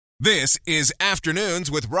This is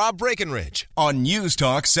Afternoons with Rob Breckenridge on News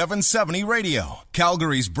Talk 770 Radio,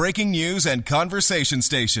 Calgary's breaking news and conversation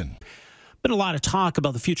station. Been a lot of talk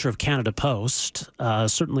about the future of Canada Post,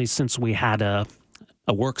 certainly since we had a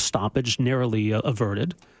work stoppage narrowly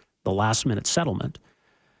averted, the last-minute settlement.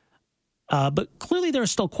 But clearly there are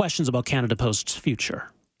still questions about Canada Post's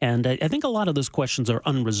future. And I think a lot of those questions are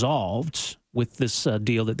unresolved with this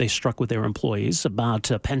deal that they struck with their employees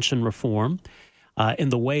about pension reform, in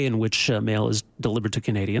the way in which mail is delivered to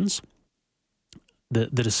Canadians, the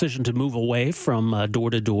decision to move away from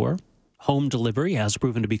door-to-door. Home delivery has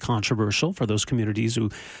proven to be controversial for those communities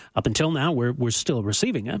who, up until now, we're still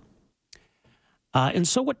receiving it. And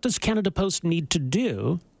so what does Canada Post need to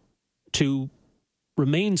do to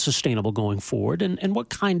remain sustainable going forward, and what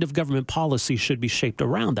kind of government policy should be shaped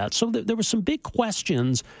around that? So there were some big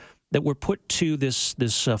questions that were put to this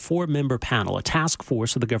four-member panel, a task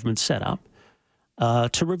force that the government set up,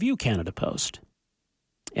 to review Canada Post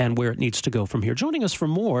and where it needs to go from here. Joining us for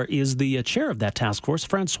more is the chair of that task force,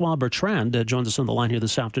 Francois Bertrand, joins us on the line here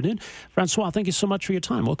this afternoon. Francois, thank you so much for your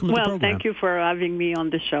time. Welcome to the program. Well, thank you for having me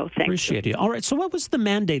on the show. Appreciate you. All right, so what was the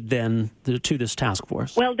mandate then to this task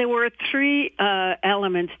force? Well, there were three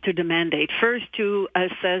elements to the mandate. First, to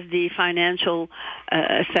assess the financial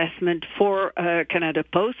assessment for Canada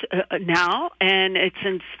Post now and its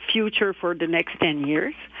future for the next 10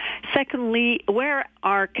 years. Secondly, where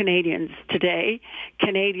are Canadians today?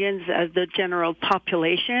 Canadians as the general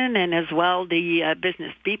population and as well the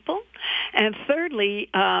business people. And thirdly,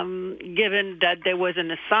 given that there was an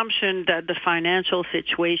assumption that the financial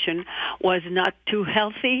situation was not too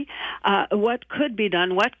healthy, what could be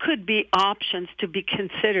done, what could be options to be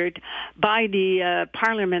considered by the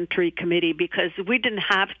parliamentary committee, because we didn't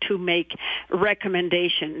have to make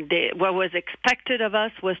recommendation. What was expected of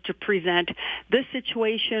us was to present the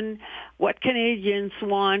situation, what Canadians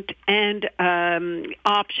want, and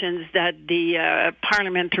options that the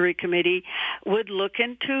parliamentary committee would look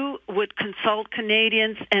into, would consult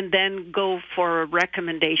Canadians, and then go for a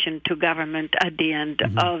recommendation to government at the end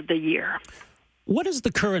of the year. What is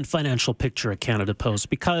the current financial picture at Canada Post?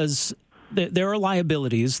 Because there are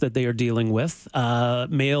liabilities that they are dealing with.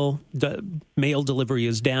 Mail delivery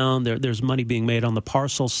is down. There's money being made on the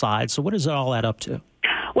parcel side. So what does it all add up to?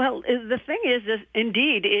 Well, the thing is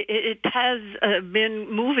indeed, it has been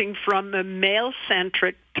moving from a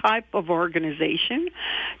mail-centric type of organization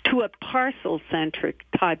to a parcel-centric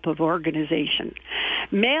type of organization.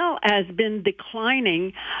 Mail has been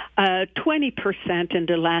declining 20% in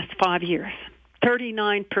the last 5 years,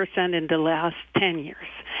 39% in the last 10 years.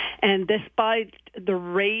 And despite the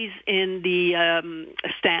raise in the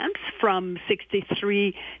stamps from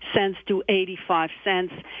 63 cents to 85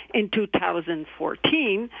 cents in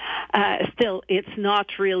 2014, still it's not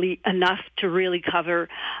really enough to really cover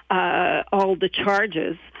all the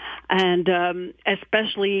charges. And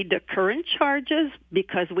especially the current charges,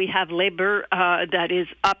 because we have labor that is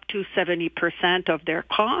up to 70% of their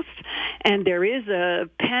costs, and there is a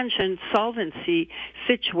pension solvency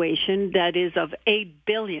situation that is of $8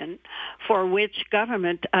 billion, for which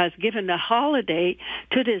government has given a holiday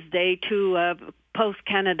to this day to Post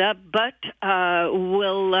Canada, but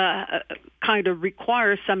will kind of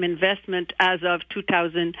require some investment as of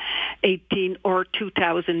 2018 or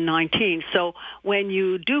 2019. So when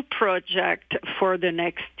you do project for the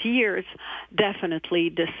next years, definitely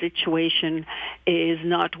the situation is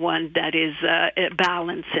not one that is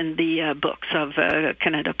balanced in the books of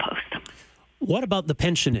Canada Post. What about the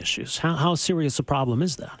pension issues? How serious a problem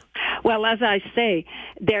is that? Well, as I say,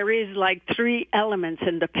 there is like three elements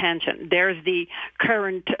in the pension. There's the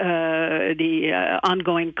current,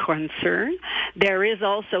 ongoing concern. There is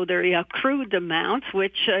also the accrued amounts,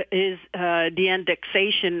 which is the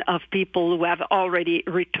indexation of people who have already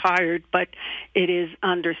retired, but it is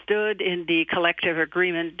understood in the collective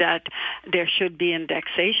agreement that there should be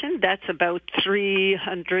indexation. That's about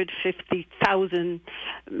 350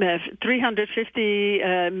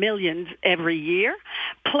 million every year.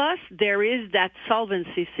 Plus, there is that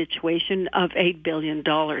solvency situation of $8 billion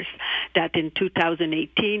that in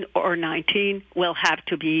 2018 or 19 will have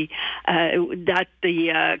to be, that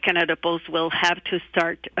the Canada Post will have to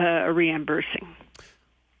start reimbursing.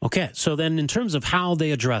 Okay, so then in terms of how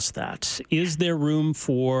they address that, is there room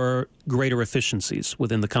for greater efficiencies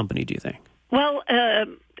within the company, do you think? Well,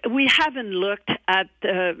 we haven't looked at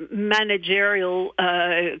managerial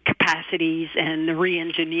capacities and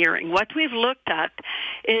re-engineering. What we've looked at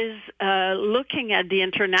is looking at the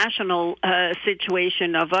international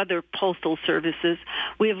situation of other postal services.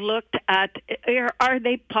 We've looked at are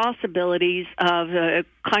they possibilities of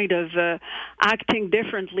acting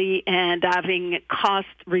differently and having costs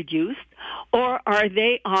reduced, or are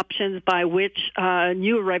they options by which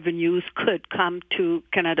new revenues could come to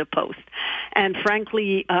Canada Post? And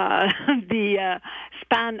frankly, the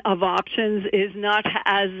span of options is not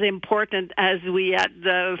as important as we had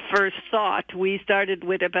first thought. We started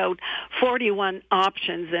with about 41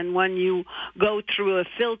 options, and when you go through a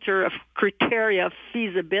filter of criteria of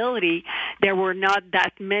feasibility, there were not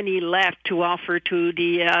that many left to offer to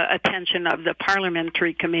the attention of the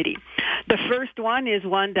parliamentary committee. The first one is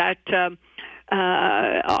one that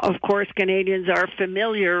of course, Canadians are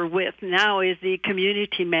familiar with now, is the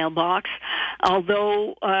community mailbox.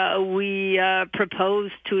 Although we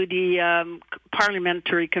proposed to the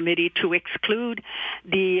parliamentary committee to exclude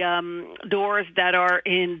the doors that are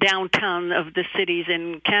in downtown of the cities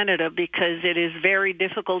in Canada, because it is very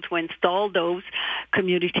difficult to install those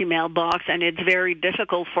community mailbox, and it's very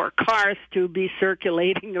difficult for cars to be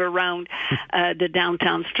circulating around the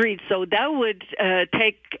downtown streets. So that would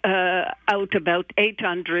take out about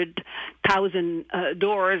 800,000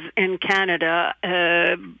 doors in Canada,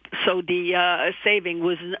 so the saving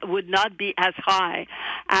would not be as high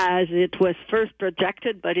as it was first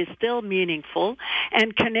projected, but is still meaningful.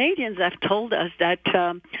 And Canadians have told us that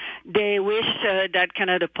they wish that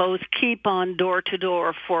Canada Post keep on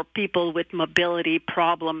door-to-door for people with mobility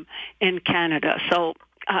problem in Canada. So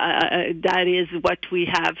that is what we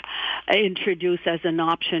have introduced as an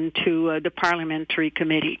option to the parliamentary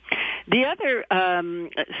committee. The other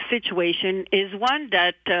situation is one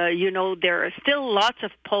that, there are still lots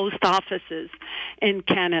of post offices in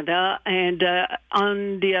Canada, and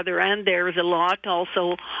on the other end, there is a lot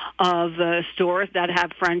also of stores that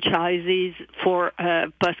have franchisees for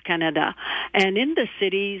Post Canada. And in the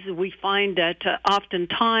cities, we find that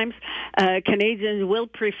oftentimes Canadians will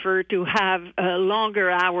prefer to have longer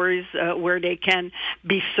hours where they can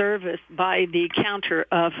be serviced by the counter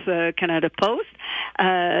of Canada Post.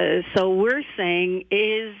 So we're saying,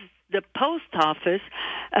 is the post office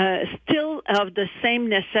still of the same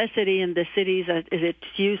necessity in the cities as it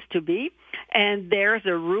used to be? And there's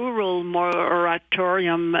a rural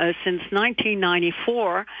moratorium since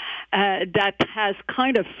 1994 that has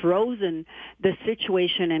kind of frozen the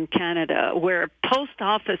situation in Canada, where post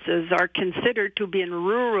offices are considered to be in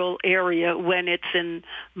rural area when it's in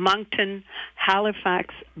Moncton,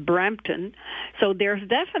 Halifax, Brampton. So there's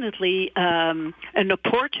definitely an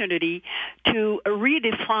opportunity to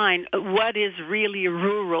redefine what is really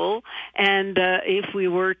rural, and if we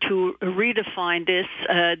were to redefine this,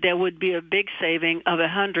 there would be a big saving of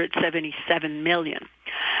 $177 million.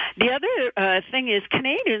 The other thing is,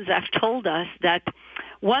 Canadians have told us that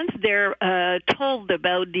once they're told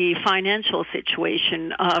about the financial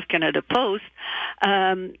situation of Canada Post,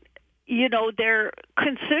 they're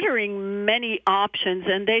considering many options,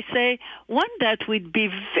 and they say one that we'd be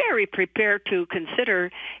very prepared to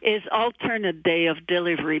consider is alternate day of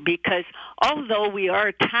delivery, because although we are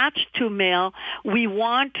attached to mail, we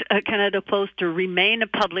want Canada Post to remain a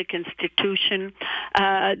public institution.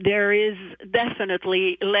 There is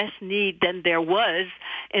definitely less need than there was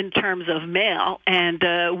in terms of mail, and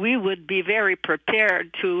we would be very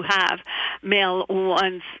prepared to have mail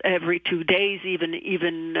once every 2 days,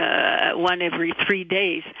 even one every 3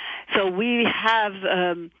 days. So we have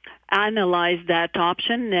analyzed that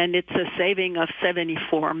option, and it's a saving of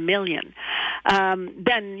 $74 million.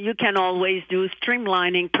 Then you can always do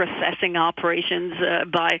streamlining processing operations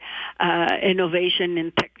by innovation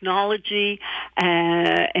in technology,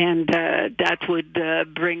 and that would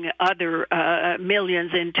bring other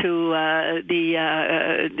millions into the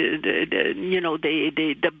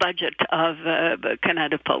budget of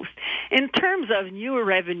Canada Post. In terms of new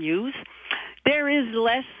revenues, there is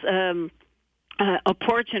less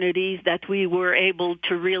opportunities that we were able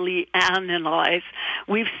to really analyze.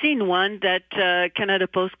 We've seen one that Canada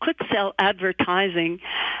Post could sell advertising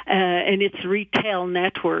in its retail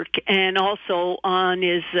network and also on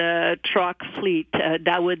his truck fleet.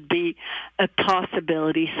 That would be a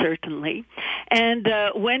possibility, certainly. And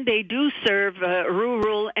when they do serve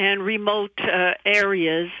rural and remote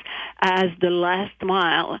areas as the last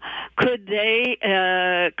mile, could they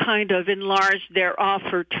kind of enlarge their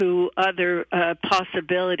offer to other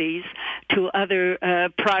possibilities, to other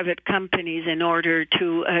private companies in order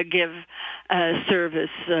to give service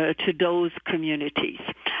to those communities?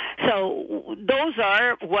 So those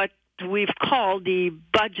are what we've called the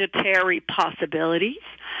budgetary possibilities.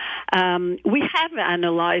 We have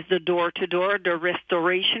analyzed the door-to-door, the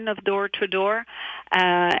restoration of door-to-door,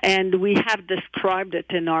 and we have described it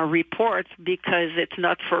in our reports because it's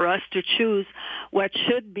not for us to choose what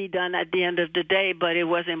should be done at the end of the day, but it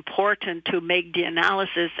was important to make the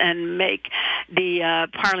analysis and make the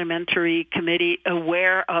parliamentary committee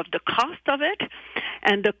aware of the cost of it.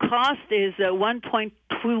 And the cost is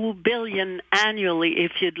 $1.2 billion annually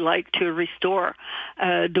if you'd like to restore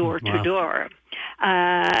door-to-door.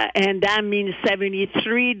 And that means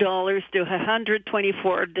 $73 to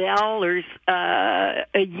 $124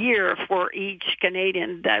 a year for each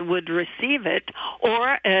Canadian that would receive it,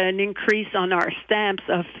 or an increase on our stamps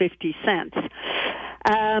of 50 cents.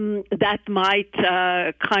 That might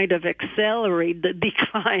kind of accelerate the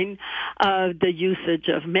decline of the usage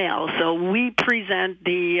of mail. So we present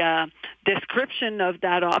the description of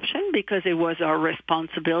that option because it was our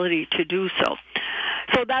responsibility to do so.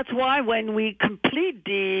 So that's why when we complete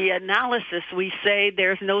the analysis, we say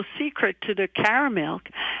there's no secret to the caramel.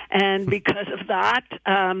 And because of that,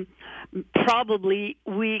 probably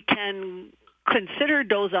we can consider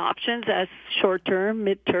those options as short-term,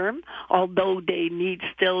 mid-term, although they need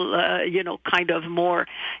still, kind of more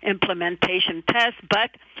implementation tests.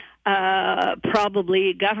 But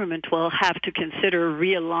probably government will have to consider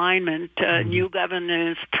realignment, new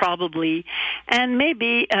governance probably, and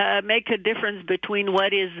maybe make a difference between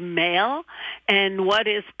what is mail and what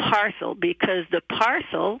is parcel, because the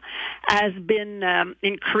parcel has been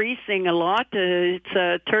increasing a lot. It's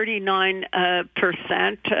a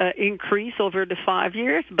 39% increase over the 5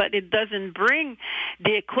 years, but it doesn't bring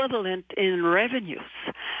the equivalent in revenues,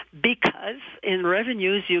 because in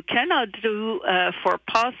revenues you cannot do for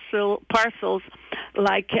parcels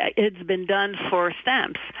like it's been done for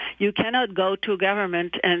stamps. You cannot go to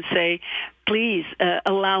government and say, please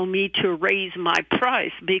allow me to raise my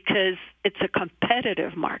price, because it's a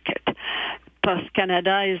competitive market. Post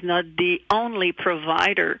Canada is not the only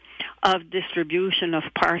provider of distribution of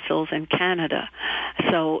parcels in Canada.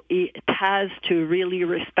 So it has to really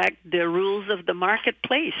respect the rules of the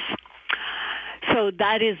marketplace. So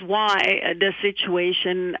that is why the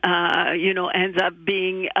situation, ends up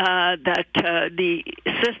being that the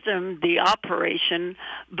system, the operation,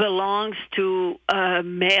 belongs to a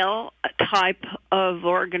mail type of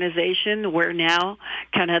organization, where now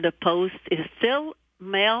Canada Post is still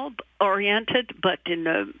mail-oriented, but in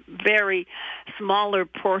a very smaller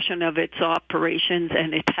portion of its operations,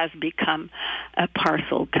 and it has become a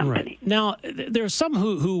parcel company. Right. Now, there are some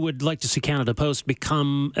who would like to see Canada Post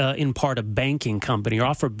become, in part, a banking company or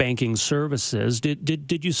offer banking services.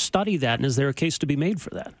 Did you study that, and is there a case to be made for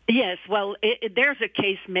that? Yes, well, there's a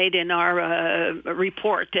case made in our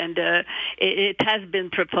report, and it has been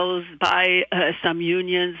proposed by some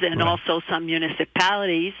unions and also some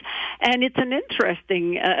municipalities, and it's an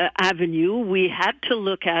interesting avenue. We had to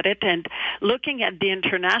look at it, and looking at the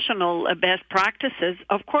international best practices,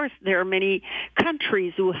 of course, there are many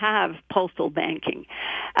countries who have postal banking.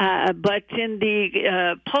 But in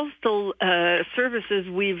the postal services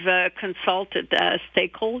we've consulted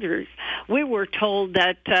stakeholders, we were told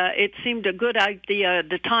that it seemed a good idea at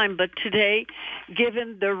the time, but today,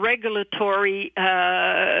 given the regulatory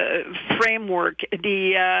framework,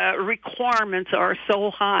 the requirements are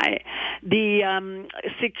so high, the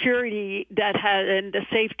security that has and the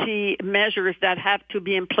safety measures that have to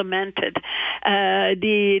be implemented,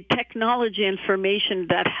 the technology information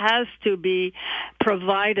that has to be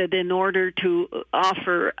provided in order to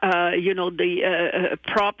offer, the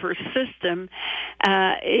proper system,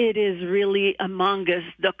 it is really among us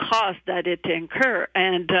the cost that it incur.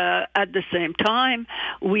 And at the same time,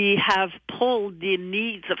 we have pulled the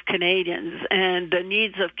needs of Canadians, and the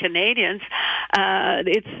needs of Canadians,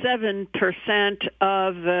 it's 7%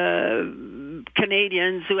 of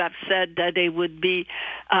Canadians who have said that they would be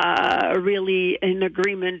really in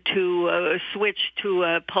agreement to switch to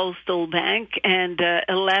a postal bank, and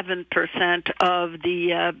 11% of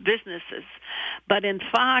the businesses. But in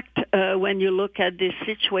fact, when you look at this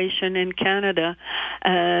situation in Canada,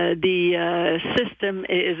 the system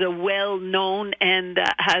is a well-known and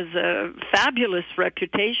has a fabulous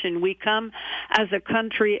reputation. We come as a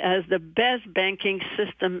country as the best banking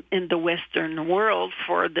system in the Western world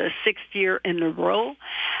for the 6th year in a row.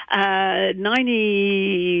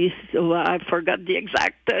 I forgot the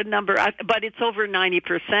exact number, but it's over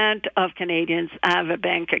 90% of Canadians have a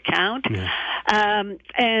bank account. Yeah.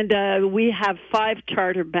 And we have 5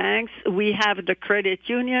 charter banks. We have the credit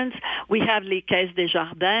unions. We have les Caisses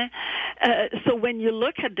Desjardins. So when you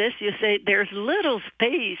look at this, you say there's little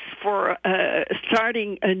space for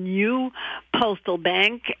starting a new postal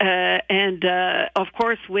bank. And of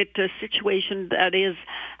course, with a situation that is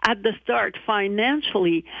at the start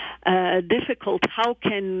financially difficult, how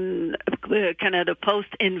can Canada Post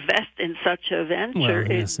invest in such a venture?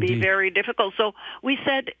 Well, yes, It'd be indeed. very difficult. So we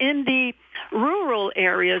said in the rural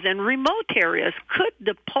areas and remote areas, could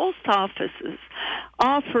the post offices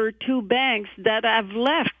offer to banks that have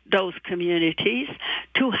left those communities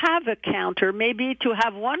to have a counter, maybe to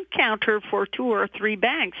have one counter for 2 or 3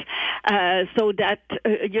 banks, so that,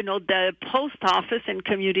 the post office and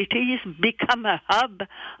communities become a hub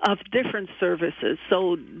of different services.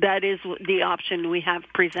 So that is the option we have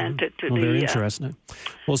presented to Very interesting.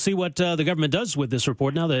 We'll see what the government does with this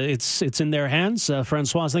report now that it's in their hands.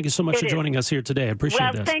 Françoise, thank you so much for joining us here today. I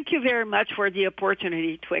appreciate this. Thank you very much for the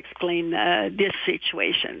opportunity to explain this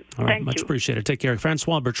situation. All right, Thank much you. appreciated. Take care.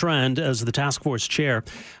 François Bertrand, as the task force chair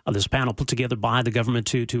of this panel put together by the government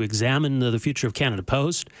to examine the future of Canada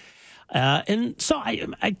Post. And so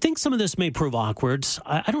I think some of this may prove awkward.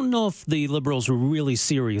 I don't know if the Liberals were really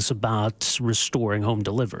serious about restoring home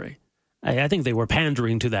delivery. I think they were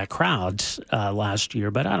pandering to that crowd last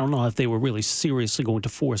year, but I don't know if they were really seriously going to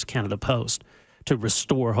force Canada Post to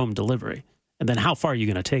restore home delivery. And then how far are you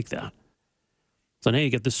going to take that? So now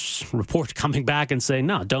you get this report coming back and saying,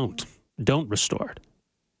 no, don't restore it.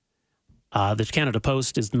 The Canada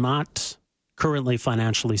Post is not currently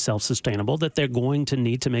financially self-sustainable, that they're going to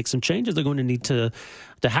need to make some changes. They're going to need to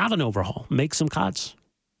have an overhaul, make some cuts.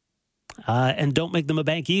 And don't make them a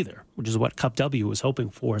bank either, which is what Cup W was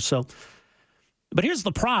hoping for. So, but here's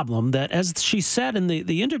the problem, that as she said in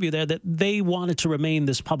the interview there, that they wanted to remain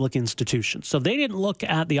this public institution. So they didn't look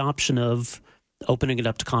at the option of opening it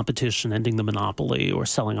up to competition, ending the monopoly, or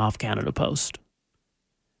selling off Canada Post,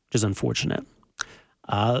 which is unfortunate.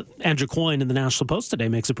 Andrew Coyne in the National Post today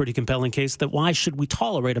makes a pretty compelling case that why should we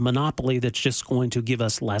tolerate a monopoly that's just going to give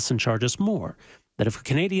us less and charge us more? That if a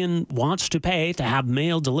Canadian wants to pay to have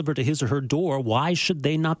mail delivered to his or her door, why should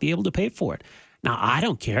they not be able to pay for it? Now, I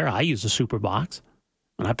don't care. I use a super box,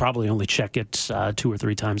 and I probably only check it 2 or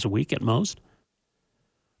 3 times a week at most.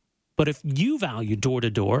 But if you value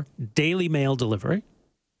door-to-door, daily mail delivery,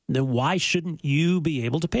 then why shouldn't you be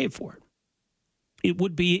able to pay for it? It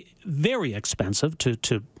would be very expensive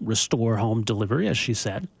to restore home delivery, as she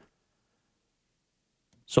said.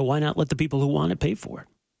 So why not let the people who want it pay for it?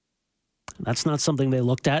 That's not something they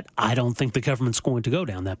looked at. I don't think the government's going to go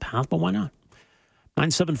down that path, but why not?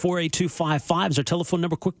 974-8255 is our telephone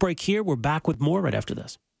number. Quick break here. We're back with more right after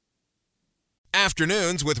this.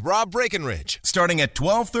 Afternoons with Rob Breckenridge, starting at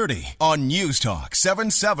 12:30 on News Talk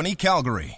 770 Calgary.